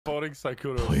Voting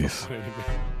Saikuro. Please.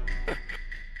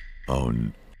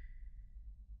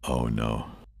 Oh no.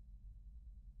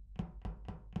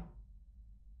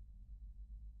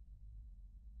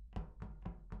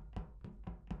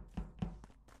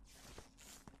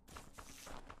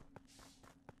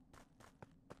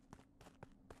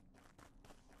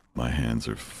 My hands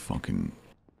are fucking...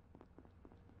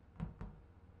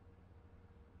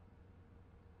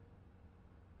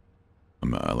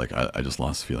 I just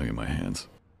lost feeling in my hands.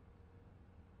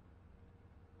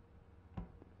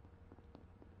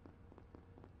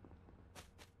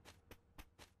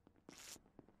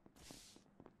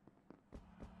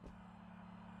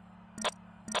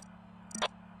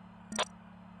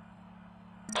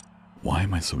 Why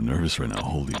am I so nervous right now?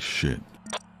 Holy shit.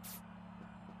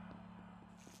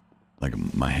 Like,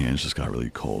 my hands just got really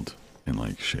cold and,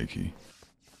 like, shaky.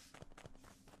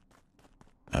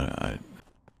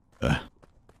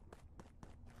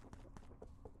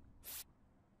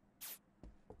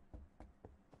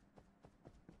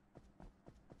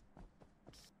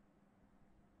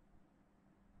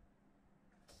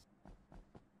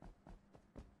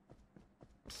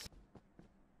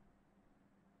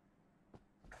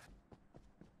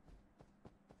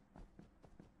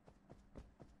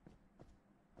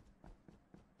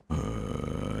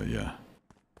 Yeah.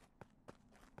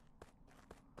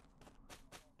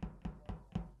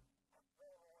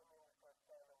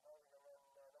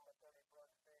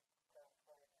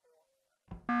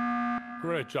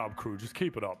 Great job, crew. Just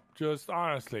keep it up. Just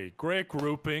honestly, great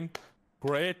grouping,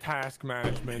 great task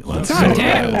management. Let's Just- go, God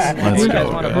damn. guys. You Let's guys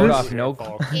go, want to guys. vote off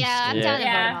Nogla? Yeah, I'm down to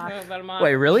Yeah. vote off.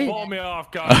 Wait, really? Pull me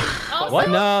off, guys. What?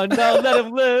 No, let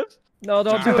him live. No,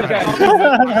 don't do it, guys.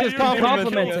 He just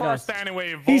complimented us.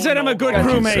 He said I'm a good Thank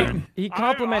you, crewmate. sir. He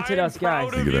complimented us, guys.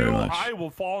 Proud Thank of you very much. I will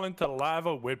fall into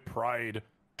lava with pride.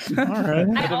 All right.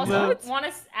 I also want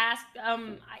to ask,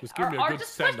 Just give me a or good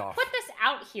just send-off. put this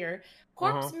out here.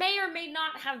 Corpse may or may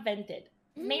not have vented.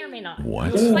 May or may not.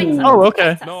 What? Just like Oh,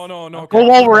 okay. No. Well,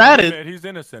 while we're at it- he's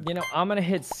innocent. You know, I'm gonna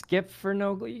hit skip for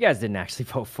Nogla. You guys didn't actually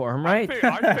vote for him, right?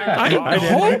 I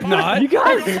hope not. You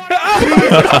guys.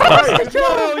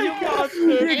 No, you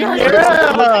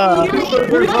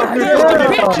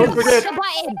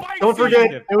Don't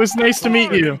forget. It was nice to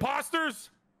meet you. Imposters.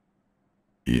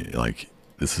 Yeah, like,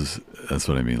 that's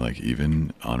what I mean. Like,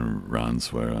 even on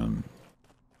rounds where I'm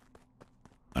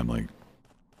like,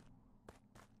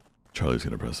 Charlie's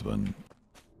gonna press a button.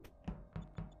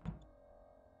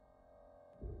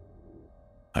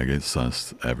 I get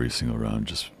sussed every single round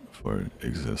just for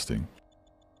existing.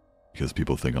 Because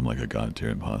people think I'm like a god tier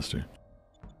imposter.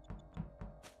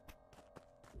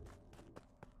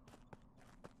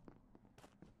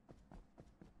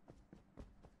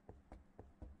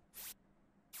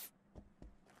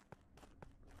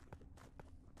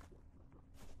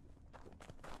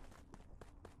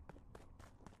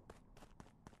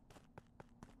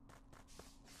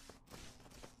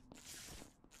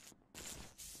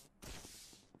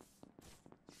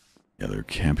 Yeah, they're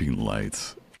camping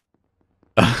lights.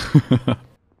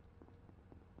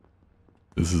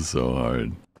 This is so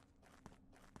hard.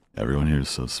 Everyone here is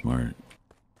so smart.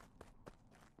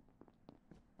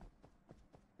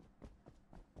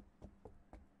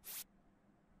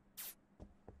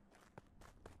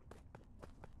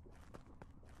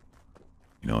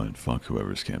 You know what? Fuck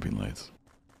whoever's camping lights.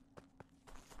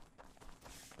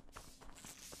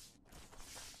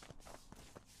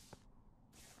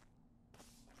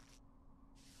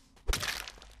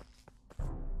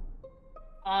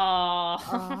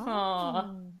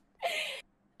 Oh.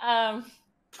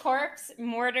 Corpse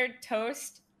murdered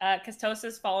Toast, because Toast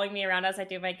is following me around as I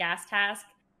do my gas task.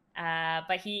 But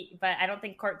I don't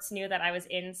think Corpse knew that I was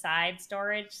inside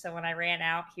storage, so when I ran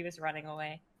out, he was running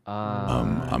away.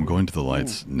 I'm going to the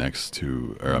lights next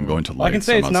to, or I'm going to Well, I can lights.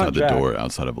 say I'm it's not outside the Jack. door,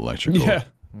 outside of electrical. Yeah.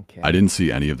 Okay. I didn't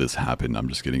see any of this happen. I'm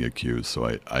just getting accused, so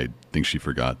I think she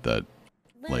forgot that,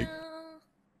 like,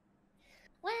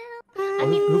 I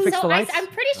mean, Who fixed so the lights? I'm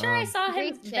pretty sure I saw him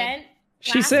Great shit. vent.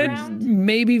 She last said round.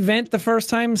 maybe vent the first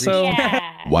time, so Yeah.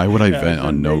 why would I Yeah, vent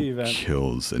on no maybe vent.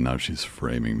 kills and now she's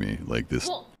framing me like this?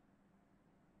 Well,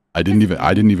 I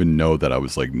didn't even know that I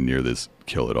was like near this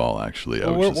kill at all. Actually, I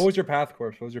was what just, was your path,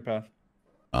 Corpse? What was your path?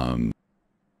 I'm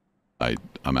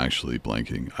actually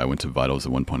blanking. I went to vitals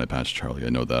at one point. I patched Charlie. I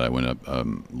know that. I went up.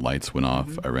 Lights went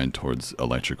off. I ran towards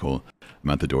electrical. I'm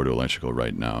at the door to electrical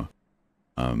right now.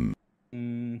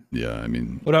 Yeah, I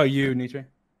mean, What about you, Nietzsche?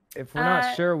 If we're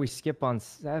not sure, we skip on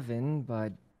 7,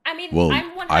 but I mean, well,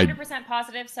 I'm 100% 100%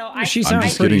 positive. So She I, sounds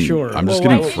just pretty getting, sure. I'm just Well,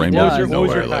 getting what framed was out your- of what was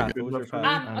nowhere. your Like, path? What was your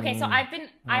path? okay, so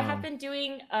I have been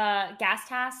doing gas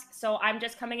tasks. So I'm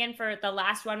just coming in for the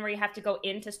last one where you have to go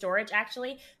into storage.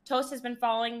 Actually, Toast has been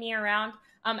following me around.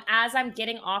 As I'm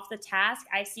getting off the task,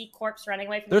 I see corpse running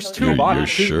away from. There's Toast. two bodies.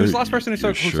 Sure, Who's the last person who saw,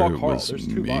 you're who sure saw it Carl? was There's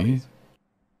two me? bodies.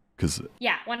 Because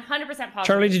Yeah, 100% positive.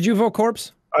 Charlie, did you vote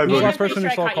corpse? I Who's the voted. last person who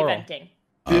I saw caught you Carl? venting.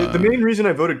 The main reason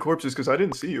I voted corpse is because I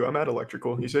didn't see you. I'm at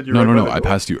electrical. You said you're no, right no, by no. the I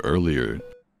door. passed you earlier.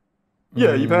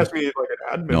 Yeah, you passed me like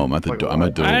an admin. No, I'm at the like, door. I'm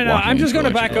at the. I don't know. walking I'm just into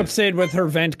gonna back electrical. up Sid with her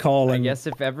vent call. I And guess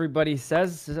if everybody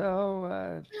says so.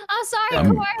 I'm sorry,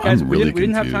 I'm- Cora. guys, I'm we really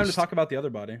didn't have time to confused. talk about the other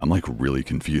body. I'm like really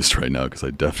confused right now because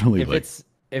I definitely like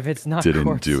If it's not didn't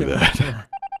corpse, do it was- that.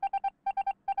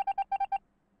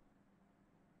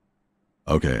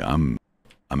 Okay, I'm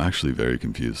actually very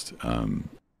confused.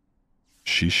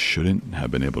 She shouldn't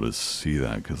have been able to see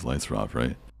that because lights were off,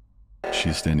 right?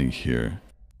 She's standing here.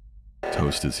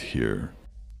 Toast is here,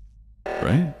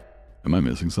 right? Am I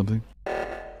missing something?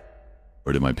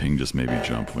 Or did my ping just maybe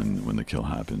jump when the kill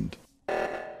happened?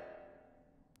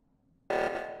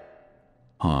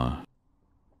 Huh.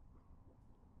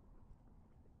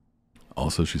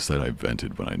 Also, she said I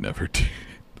vented when I never did.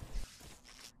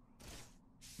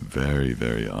 Very,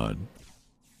 very odd.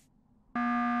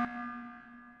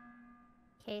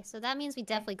 Okay, so that means we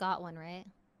definitely got one, right?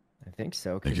 I think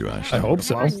so. Thank you, 'cause- Ash. I hope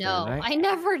so. I never know. I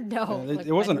never know.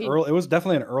 It wasn't early. It was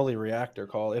definitely an early reactor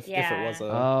call. If it was a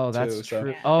Oh, that's two, so true.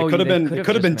 it Oh, could have they been. could've It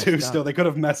could have just been two. messed Still, up. they could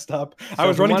have messed up. So I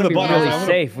was if we running to wanna the be bottom. really I was like,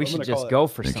 safe. I'm We should gonna just call it. go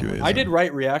for Thank you, someone. Izzy. I did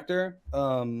right reactor.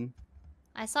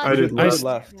 I saw. I did two left.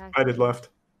 left. I did left.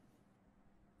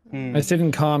 I stayed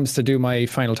in comms to do my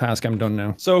final task. I'm done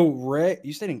now. So Ray,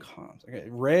 you stayed in comms. Okay,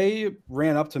 Ray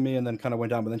ran up to me and then kind of went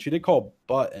down, but then she did call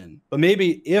button. But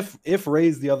maybe if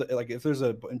Ray's the other, like if there's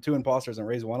two imposters and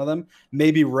Ray's one of them,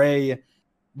 maybe Ray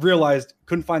realized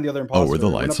couldn't find the other imposter. were the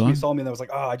went up lights to me, on? Saw me and I was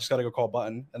like, oh, I just got to go call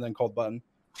button, and then called button.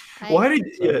 Why did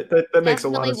that makes a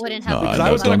lot of wouldn't sense. have No, Because no,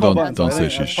 I was gonna call don't buttons. say I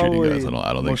she's that's cheating, guys. probably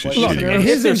I don't think she's most likely. cheating. Look, guys.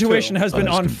 his intuition has been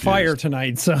on fire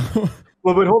tonight, so.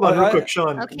 Well, but hold on, real I- quick,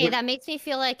 Sean. Okay, that makes me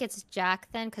feel like it's Jack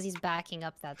then, because he's backing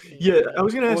up that theory. Yeah, I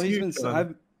was gonna ask Well, he's you. been.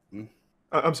 Sean.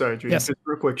 I'm sorry, Judy. Yes. Just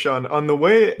real quick, Sean. On the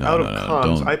way No, out no, of no,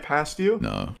 comms, don't. I passed you,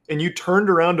 No. and you turned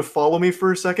around to follow me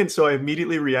for a second, so I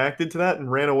immediately reacted to that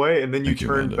and ran away, and then you Thank you,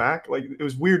 turned Amanda. back. Like it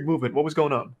was weird movement. What was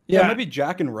going on? Yeah, Yeah, maybe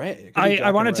Jack and Ray. It could be I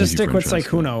Jack wanted and to Ray. Thank you stick for with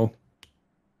trusting me. Sykuno.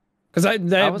 Because I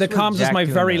the was with comms is Jack my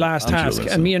doing very that. last I'm sure task,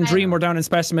 that's and me and it. Dream were down in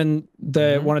Specimen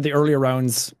one of the earlier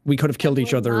rounds. We could have killed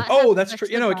each other. Not Oh, have that's pushed true.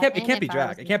 the You know, it can't button be if I Jack.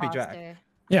 was It the can't be Jack. imposter.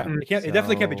 Yeah. It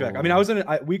definitely can't be Jack. I mean, I was in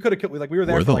it. We could have killed. Like we were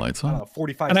there. Were for the like, lights I don't on? know,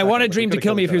 45. And I seconds. wanted Like, Dream we to coulda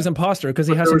kill me killed if he was each other. imposter because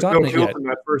he There hasn't was no gotten it kills yet. in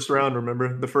that first round.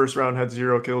 Remember, the first round had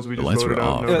 0 kills. We The just lights voted were out.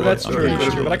 off, No Yeah, right? that's I'm true. pretty That's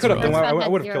sure true. But I lights could have. were off. First round I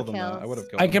would have had killed him. zero Though. I would have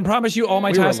killed I him. can promise you all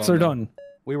my We were tasks are alone, done.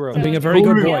 We were. I'm being a alone. very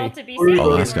good Who boy. To be Who are you safe. I'll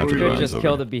voting ask after for? the Could round's just over.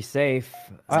 kill to be safe.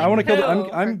 I want to kill. No.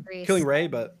 I'm Grace. killing Ray,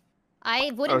 but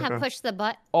I wouldn't have Okay. pushed the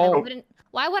button. Oh. I wouldn't.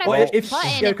 Why would I well, push the button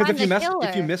yeah, if because I'm if you the messed killer?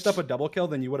 if you missed up a double kill,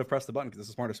 then you would have pressed the button because it's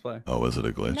the smartest play. Oh, was it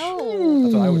a glitch? No,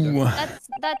 That's what I would do.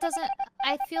 that doesn't.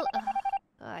 I feel.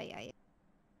 Yeah.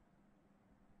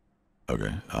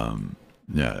 Okay.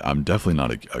 Yeah, I'm definitely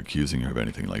not accusing her of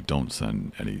anything. Like, don't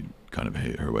send any kind of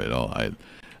hate her way at all.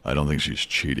 I don't think she's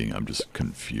cheating. I'm just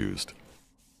confused.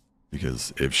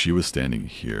 Because if she was standing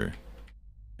here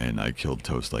and I killed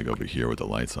Toast like over here with the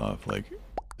lights off, like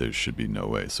there should be no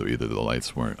way. So either the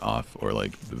lights weren't off or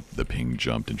like the ping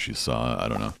jumped and she saw, I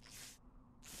don't know.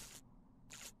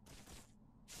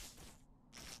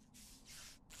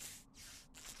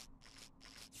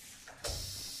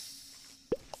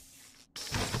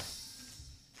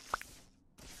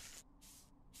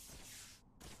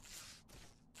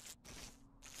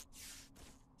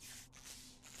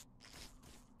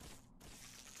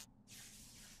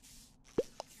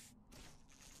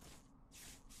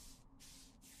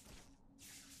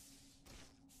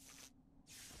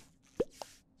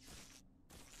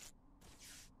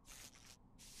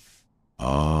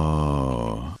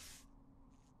 Oh.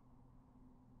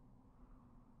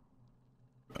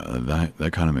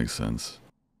 That kind of makes sense.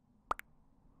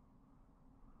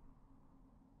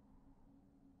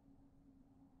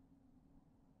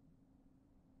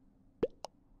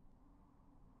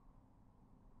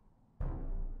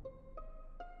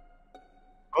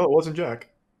 Oh, it wasn't Jack.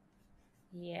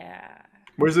 Yeah.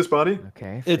 Where's this body?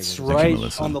 Okay. It's figured it right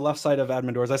Melissa. on the left side of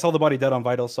admin doors. I saw the body dead on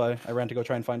vitals, so I ran to go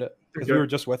try and find it because we Okay. were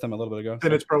just with him a little bit ago.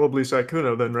 Then it's probably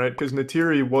Sykuno then, right? Because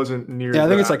Natiri wasn't near. Yeah, I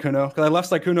think it's that. Sykuno because I left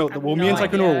Sykuno. I have Well, me no and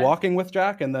Sykuno were idea. walking with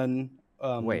Jack, and then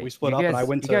Wait, we split you up, and guys- I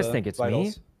went you to guys think it's me?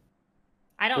 vitals.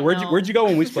 I don't Where'd know. you go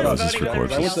when we split Oh, up? is this voting with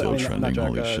record everybody still else. trending? Not Jack,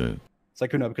 Holy shit.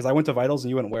 Sykkuno, because I went to vitals and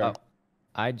you went where? Oh,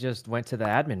 I just went to the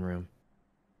admin room.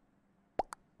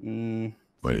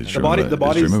 Wait, is The Dream body, about- the is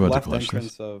body's Dream about to left clutch this?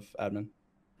 entrance of admin.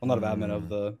 Well, not of admin, of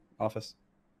the office.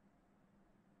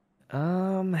 We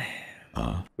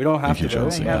don't have Thank you, to vote.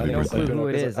 Chelsea. I have Happy no birthday. clue who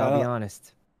it is. I'll be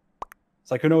honest.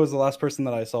 Sykkuno was the last person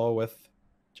that I saw with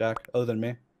Jack, other than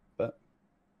me. But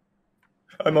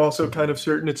I'm also kind of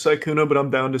certain it's Sykkuno, but I'm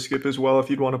down to skip as well if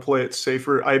you'd want to play it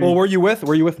safer. well, were you with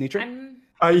Nitra?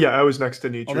 Yeah, I was next to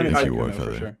Nitra. Oh, then it's If you Sykkuno were, for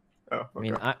Feather. sure. Oh, okay. I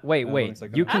mean, wait.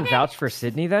 Sykkuno. You can vouch for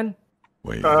Sydney then?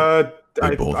 Wait.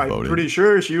 I'm both voted. pretty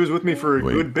sure she was with me for a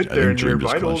Wait, good bit I there think near Dream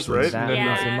just vitals, clutched this. right? That And then,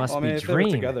 means it must Well, I mean, be if they were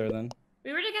Dream. together, then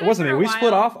We were together. it wasn't for me. a We while.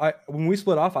 split off. When we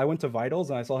split off, I went to vitals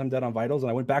and I saw him dead on vitals, and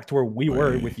I went back to where we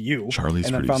were Wait, with you, Charlie's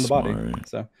and then pretty found the body. smart.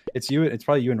 So it's you. It's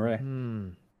probably you and Ray.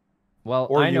 Well,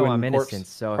 Or I know you I'm and Corpse. innocent,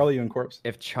 so Probably you and Corpse.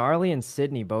 if Charlie and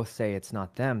Sydney both say it's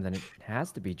not them, then it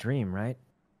has to be Dream, right?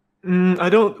 I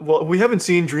don't. Well, we haven't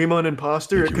seen Dream on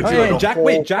Imposter. It could Oh, be yeah, like a Jack. whole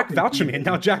Wait, Jack fucking vouched for me, team. and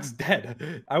now Jack's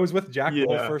dead. I was with Jack the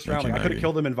whole Yeah. first Thank round. you, Like, I could have Maggie.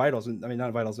 killed him in vitals. I mean, not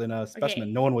in vitals, in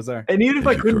specimen. No one was there. And even if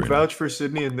I Thank you, couldn't Karina. vouch for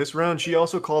Sydney in this round, she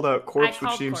also called out Corpse, which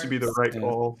called seems to be the Corpse. right Yeah.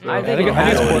 call. So- I think I it think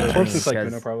has it's to be Corpse and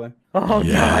because- Sykkuno, probably. Oh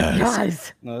Yes. God,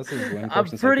 guys! No, this is Win. I'm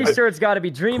Corpse and pretty Sykkuno. sure it's got to be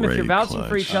Dream if you're Great vouching for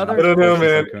clutch. each I other. don't know, Corpse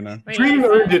man. and Sykkuno. Wait, Dream I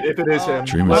said- earned it if it is him.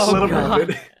 Dream Let, is- let him God. earn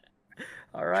it.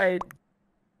 All right.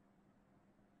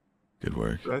 Good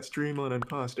work. That's Dream on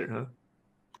Imposter, huh?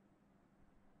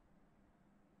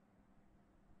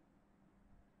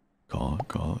 Call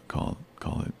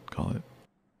it,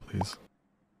 please.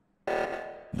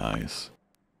 Nice.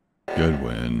 Good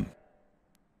win.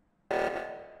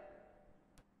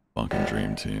 Fucking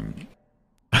Dream Team.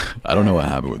 I don't know what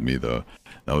happened with me though.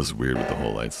 That was weird with the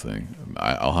whole lights thing.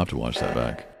 I'll have to watch that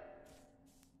back.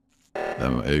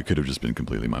 It could have just been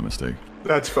completely my mistake.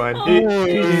 That's fine.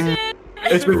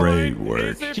 It's been great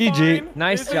work. GG.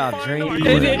 Nice job, Dream.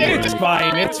 It's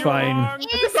fine. It's fine.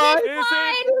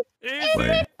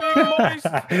 Wait.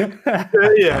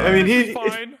 Yeah, I mean, It's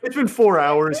fine. it's been 4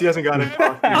 hours. He hasn't gotten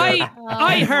talked to yet.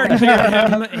 I heard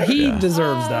him. He Yeah.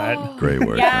 deserves that. Great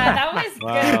work. Yeah, man. that was good.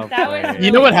 Well That was. played. Really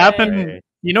You know what good. happened?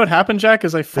 You know what happened, Jack?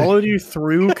 Is I followed you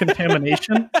through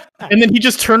contamination, and then he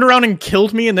just turned around and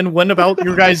killed me, and then went about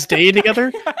your guys' day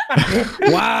together.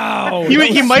 Wow.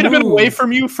 He might have been away smooth.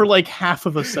 from you for like half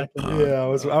of a second. Yeah, I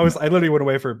literally went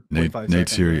away for 0.5 Nate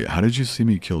seconds. Siri, how did you see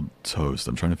me kill Toast?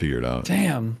 I'm trying to figure it out.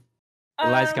 Damn. The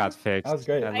lights got fixed. That was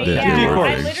great. I Yeah, love yeah, it. yeah. I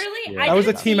Corpse. literally. Yeah. I That was a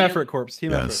didn't team see you, effort, Corpse.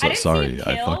 Team Yeah, effort. so, I didn't see sorry, you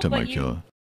I kill, fucked up my but you- kill.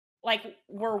 Like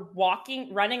we're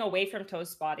running away from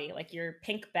Toast's body. Like your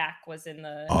pink back was in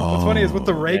the. What's funny is with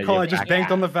the Oh. Ray Yeah, call, you're I just back. banked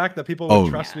Yeah. on the fact that people Oh.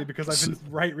 would trust me because I've So-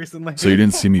 been right recently. So you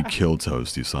didn't see me kill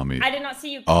Toast, you saw me. I did not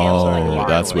see you kill. Oh, like, you were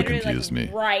that's what literally, confused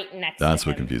me. Right next. That's to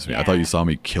what him. confused me. I Yeah. thought you saw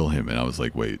me kill him, and I was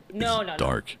like, wait, No, it's no, no.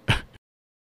 dark. I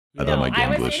No, thought my game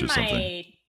was glitched in or something.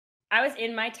 I was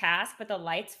in my task, but the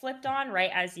lights flipped on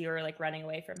right as you were like running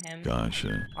away from him.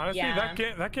 Gotcha. Honestly, Yeah.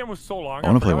 that game was so long. I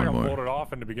wanna play forgot one I more. voted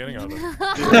off in the beginning of it.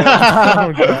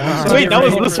 Wait, that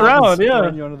was this round,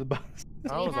 yeah. You under the bus.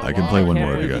 That was a I can lot. play one Can't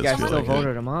more if believe you you guys guys feel still like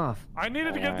voted it. him off. I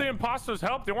needed to get the imposters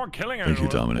help. They weren't killing Thank you,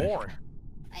 anyone. It was Dominic. boring.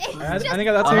 I think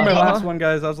that's my last one,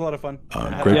 guys. That was a lot of fun. Great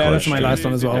Yeah, clutch. that's my last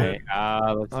one as well.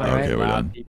 All Okay, right. we're done.